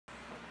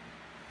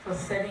was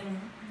setting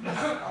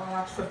all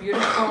up so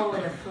beautiful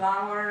with the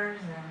flowers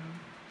and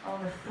all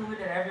the food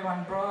that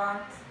everyone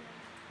brought.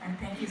 And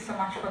thank you so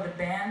much for the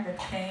band that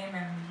came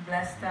and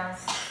blessed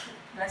us.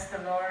 Bless the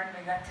Lord.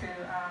 We got to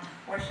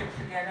worship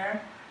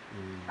together.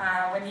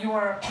 When you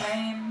were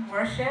playing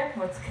worship,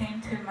 what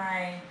came to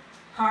my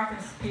heart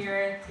and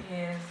spirit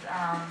is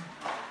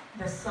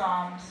the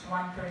Psalms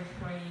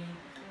 133.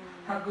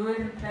 How good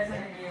and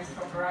pleasant it is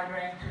for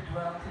brethren to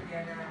dwell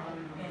together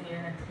in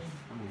unity.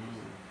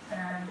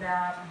 And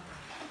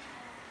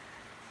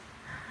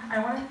I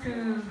wanted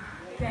to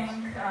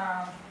thank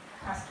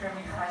Pastor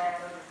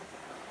Michael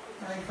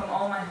really from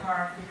all my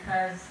heart,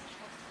 because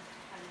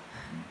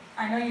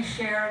I know you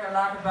shared a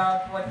lot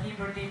about what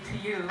Hebrew did to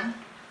you,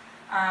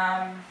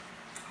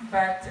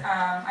 but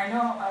I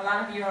know a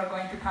lot of you are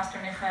going to Pastor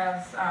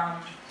Michael's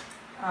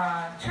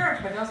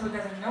church, but those who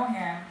doesn't know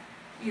him,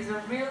 he's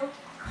a real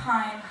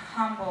kind,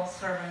 humble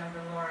servant of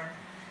the Lord.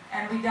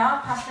 And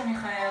without Pastor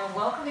Michael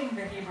welcoming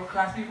the Hebrew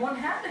class, we won't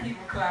have the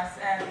Hebrew class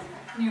at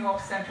New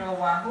Hope Central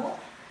Oahu.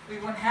 We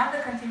won't have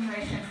the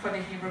continuation for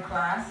the Hebrew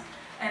class.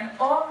 And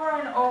over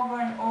and over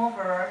and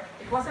over,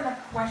 it wasn't a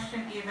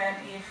question even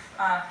if,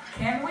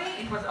 can we?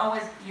 It was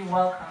always, you're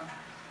welcome.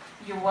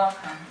 You're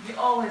welcome. You're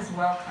always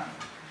welcome.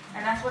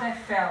 And that's what I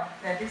felt,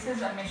 that this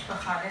is a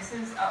mishpacha, this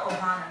is a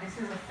ohana, this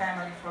is a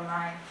family for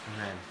life.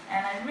 Amen.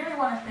 And I really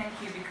want to thank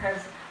you,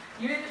 because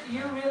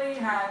you really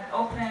had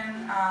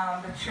opened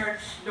the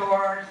church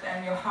doors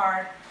and your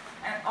heart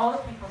and all the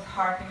people's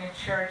heart in your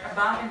church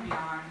above and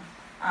beyond.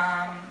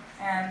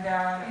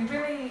 It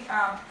really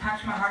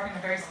touched my heart in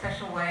a very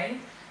special way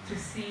to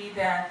see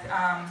that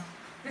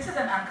this is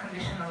an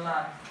unconditional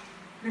love.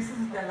 This is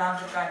the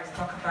love that God is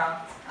talking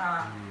about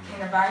in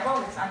the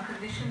Bible. It's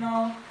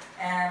unconditional,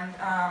 and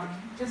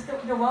just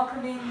the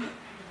welcoming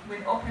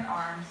with open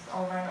arms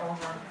over and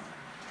over.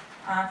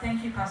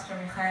 Thank you, Pastor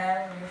Michael,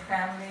 and your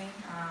family,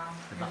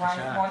 your wife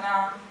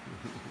Mona,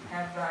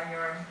 have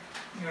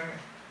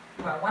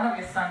one of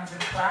your sons in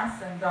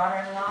class, and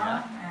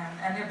daughter-in-law,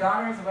 and your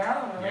daughter as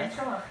well,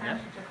 Rachel.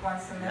 She took one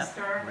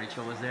semester.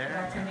 Rachel was there.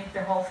 Got to meet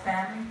the whole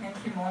family.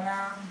 Thank you,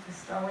 Mona.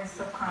 Just always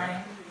so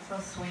kind, so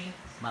sweet.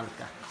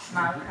 Malka.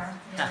 Malka,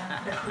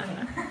 yeah, the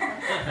queen.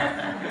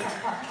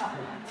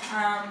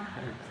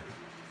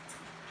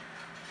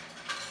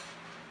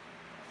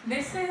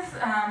 This is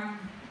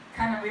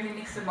kind of really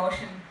mixed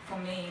emotion for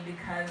me,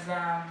 because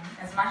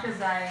as much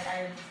as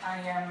I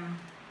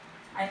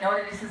know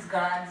that this is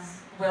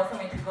God's will for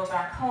me to go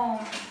back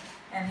home,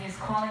 and He's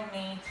calling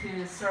me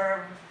to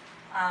serve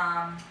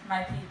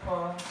my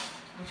people,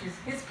 which is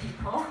His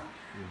people.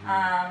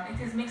 It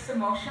is mixed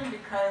emotion,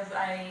 because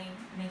I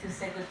need to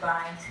say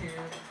goodbye to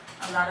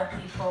a lot of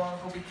people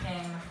who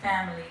became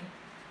family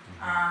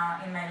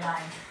in my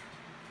life.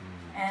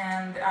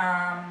 And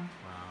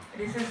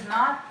this is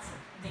not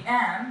the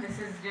end. This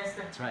is just,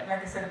 like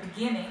I said, the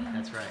beginning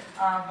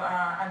of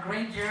a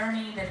great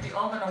journey that we're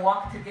all going to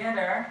walk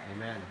together.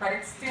 Amen. But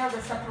it's still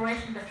the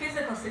separation, the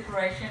physical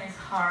separation is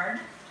hard.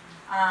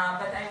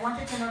 But I want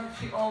you to know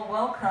that you're all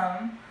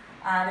welcome,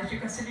 that you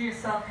consider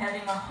yourself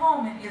having a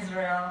home in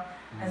Israel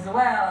as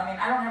well. I mean,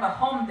 I don't have a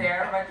home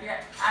there, but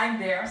I'm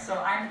there, so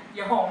I'm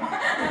your home.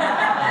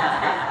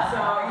 So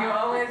you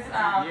always,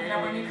 you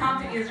know, when you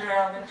come to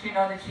Israel, that you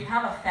know that you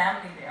have a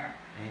family there.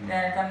 Amen.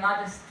 That I'm not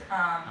just,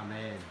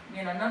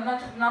 you know,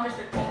 not just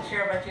a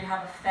teacher, but you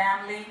have a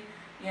family,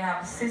 you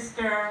have a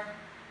sister,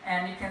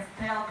 and you can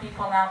tell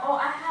people now, oh,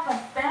 I have a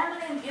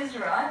family in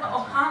Israel. I have an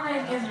ohana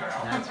in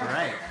Israel. That's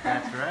right.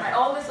 That's right. My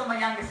oldest or my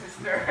youngest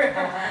sister.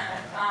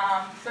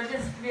 So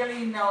just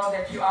really know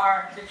that you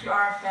are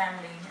a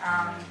family.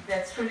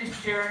 That through this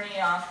journey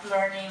of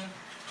learning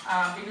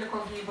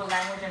biblical Hebrew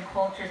language and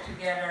culture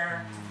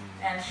together,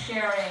 and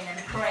sharing and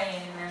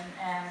praying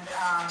and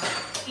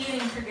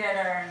eating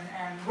together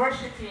and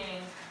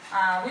worshiping,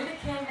 we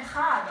became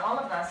echad, all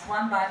of us,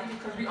 one body,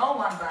 because we all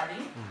one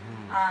body.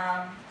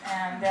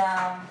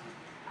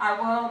 I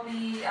will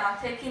be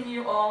taking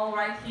you all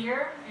right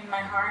here in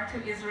my heart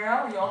to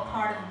Israel. You're all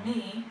part of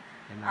me.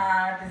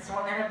 This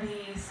will never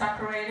be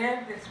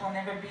separated. This will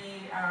never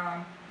be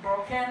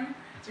broken.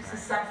 This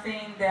is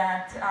something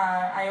that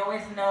I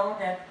always know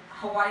that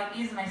Hawaii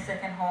is my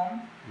second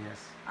home. Yes.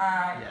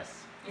 Yes.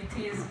 It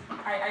is.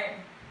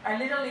 I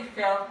literally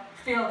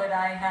feel that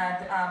I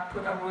had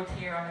put a root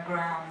here on the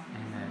ground.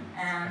 Amen.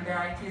 And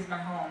it is my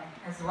home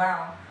as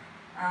well.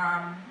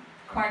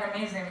 Quite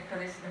amazing,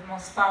 because it's the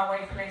most far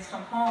away place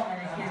from home,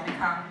 and it has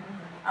become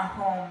a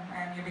home,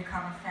 and you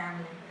become a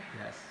family.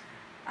 Yes.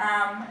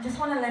 I just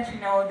want to let you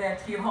know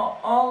that you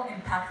all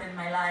impacted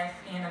my life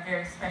in a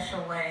very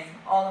special way,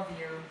 all of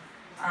you.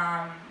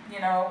 You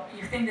know,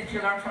 you think that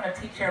you learn from a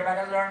teacher, but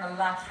I learned a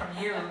lot from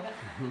you.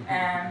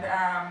 And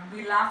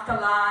we laughed a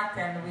lot,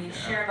 and we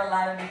shared a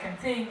lot of different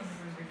things,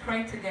 and we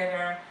prayed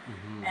together,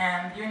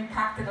 and you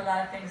impacted a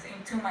lot of things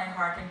into my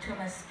heart, into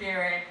my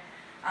spirit,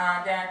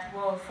 that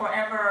will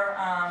forever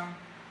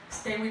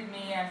stay with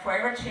me and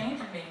forever change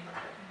me.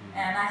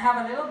 And I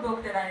have a little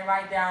book that I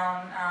write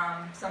down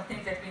some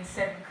things that have been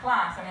said in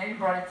class. I mean, I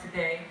brought it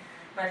today,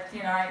 But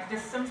you know,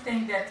 just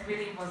something that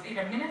really was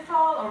either meaningful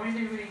or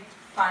really, really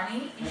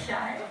funny,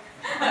 Ishai.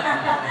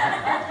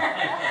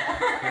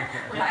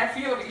 Well, a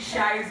few of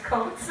Ishai's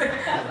quotes.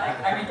 Like,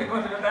 I need to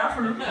go to the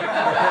bathroom.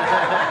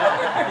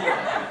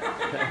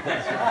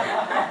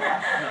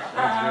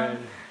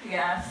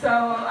 Yeah, so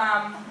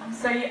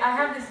I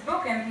have this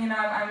book, and you know,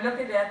 I'm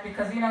looking at it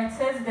because you know it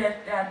says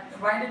that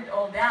write it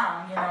all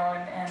down, you know,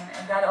 and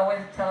God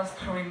always tells us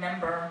to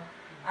remember,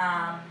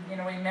 you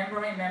know,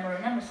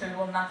 remember, so we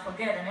will not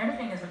forget, and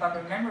everything is about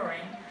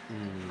remembering.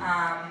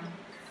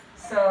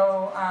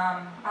 So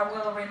I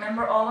will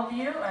remember all of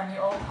you, and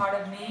you're all part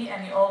of me,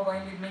 and you're all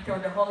going with me to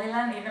the Holy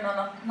Land, even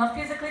though not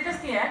physically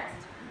just yet,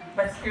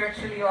 but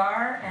spiritually you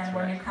are. And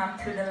when you come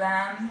to the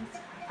land,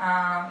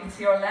 it's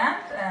your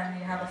land, and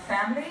you have a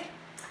family.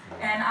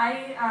 And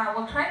I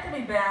will try to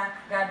be back,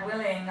 God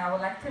willing. I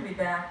would like to be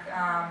back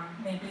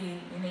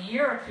maybe in a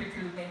year or two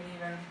to maybe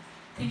even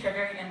teach a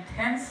very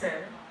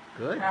intensive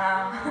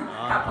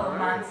couple of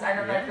months. I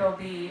don't know if it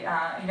will be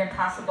even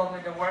possible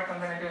with the work I'm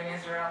going to do in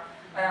Israel,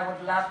 but I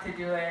would love to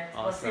do it.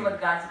 Awesome. We'll see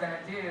what God's going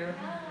to do.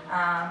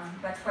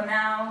 But for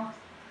now,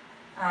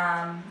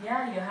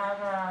 yeah, you have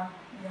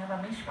a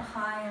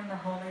mishpacha in the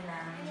Holy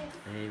Land.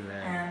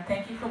 Amen. And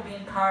thank you for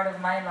being part of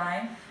my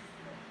life.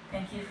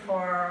 Thank you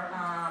for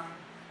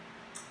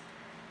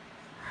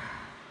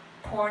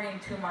poured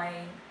into my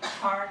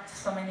heart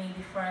so many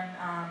different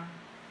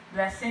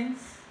blessings.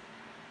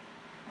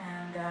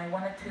 And I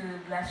wanted to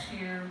bless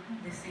you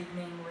this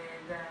evening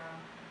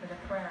with a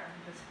prayer,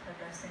 just a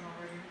blessing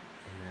over you.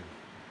 Amen.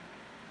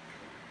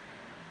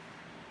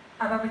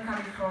 Abba, we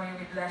come before you,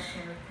 we bless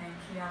you, we thank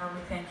you. Abba,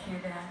 we thank you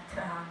that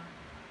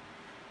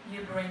you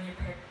bring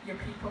your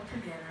people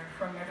together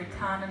from every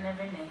town and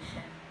every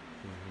nation.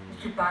 That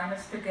you bind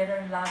us together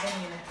in love and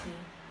unity.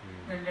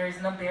 That there is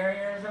no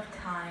barriers of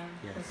time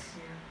with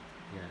you.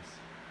 Yes.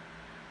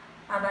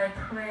 Abba, I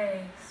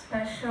pray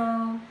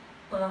special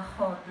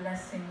brachot,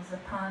 blessings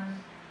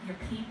upon your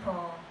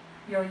people,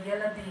 your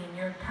Yeladim,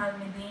 your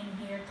Talmidim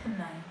here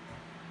tonight.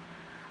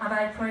 Abba,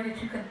 I pray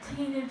that you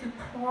continue to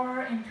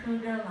pour into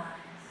their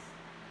lives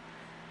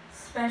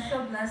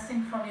special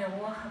blessing from your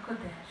Ruach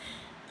HaKodesh,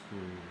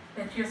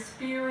 that your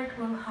spirit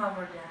will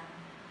hover them,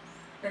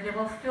 that they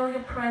will feel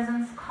your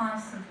presence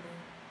constantly,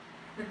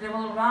 that they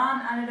will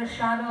run under the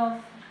shadow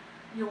of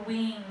your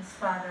wings,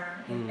 Father,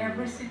 in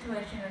every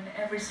situation and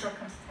every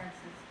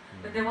circumstances,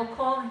 that they will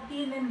call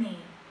Hineni,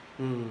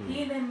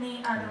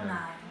 Hineni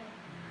Adonai.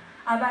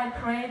 Abba, I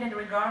pray that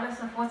regardless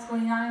of what's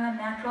going on in the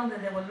natural,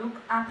 that they will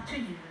look up to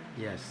you.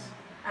 Yes.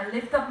 I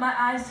lift up my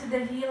eyes to the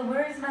hill.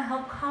 Where is my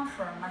help come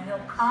from? My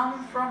help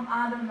come from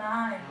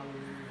Adonai,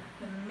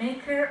 the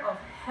maker of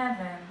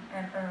heaven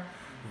and earth.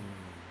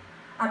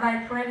 Abba,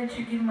 I pray that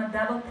you give them a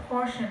double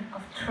portion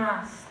of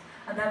trust,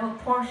 a double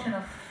portion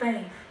of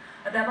faith,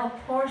 a double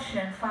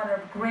portion, Father,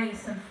 of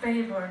grace and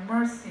favor and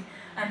mercy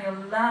and your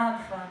love,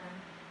 Father.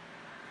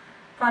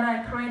 Father,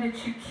 I pray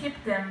that you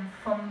keep them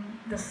from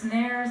the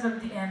snares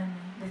of the enemy,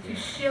 that you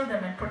shield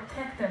them and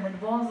protect them with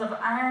walls of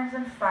irons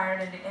and fire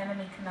that the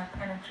enemy cannot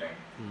penetrate.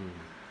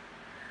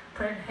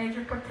 Pray a hedge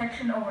of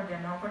protection over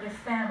them, over their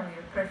family.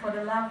 Pray for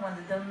the loved ones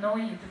that they'll know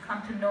you, to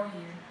come to know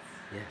you.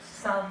 Yes.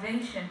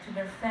 Salvation to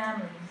their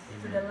families,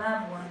 to the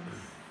loved ones.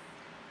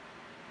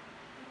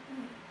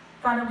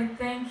 Father, we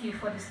thank you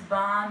for this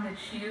bond that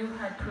you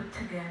had put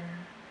together.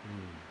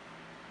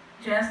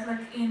 Just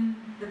like in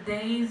the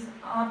days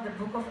of the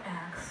book of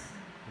Acts,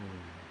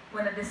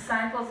 when the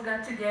disciples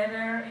got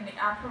together in the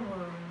upper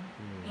room,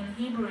 in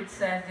Hebrew it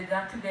says they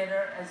got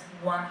together as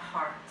one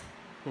heart.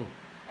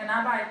 And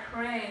Abba, I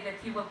pray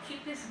that you will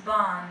keep this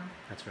bond.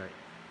 That's right.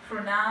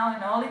 For now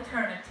and all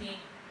eternity,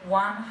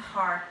 one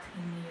heart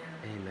in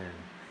you. Amen.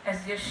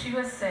 As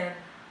Yeshua said,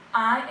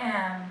 I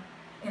am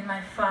in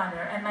my Father,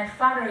 and my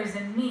Father is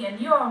in me, and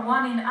you are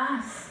one in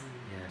us.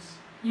 Yes.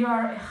 You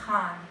are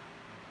Echad,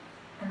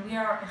 and we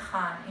are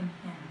Echad in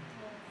Him.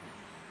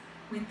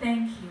 We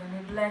thank you, and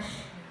we bless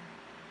you,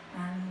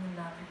 and we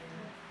love you.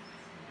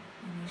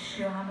 In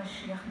Yeshua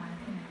HaMashiach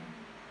mighty name.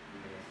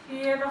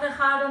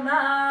 יברכך אדוני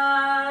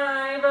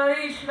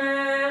וישמרך.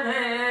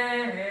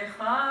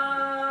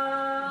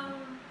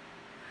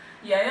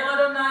 יאר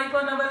אדוני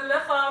פניו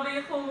אליך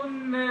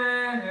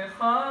ויחונך.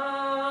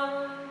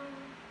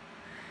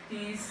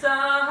 יישא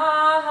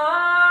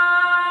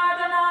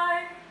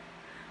אדוני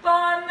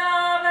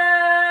פניו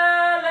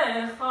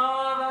אליך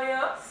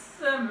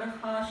וישם לך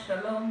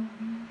שלום.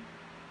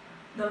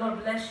 The Lord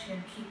bless you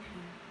and keep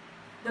you.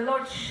 The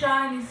Lord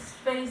shine His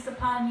face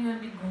upon you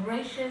and be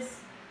gracious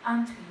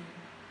unto you.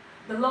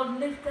 The Lord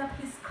lift up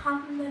His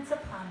countenance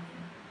upon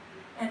you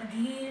and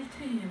give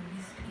to you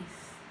His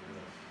peace.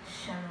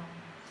 Shalom.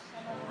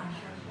 Amen.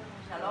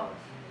 Shalom.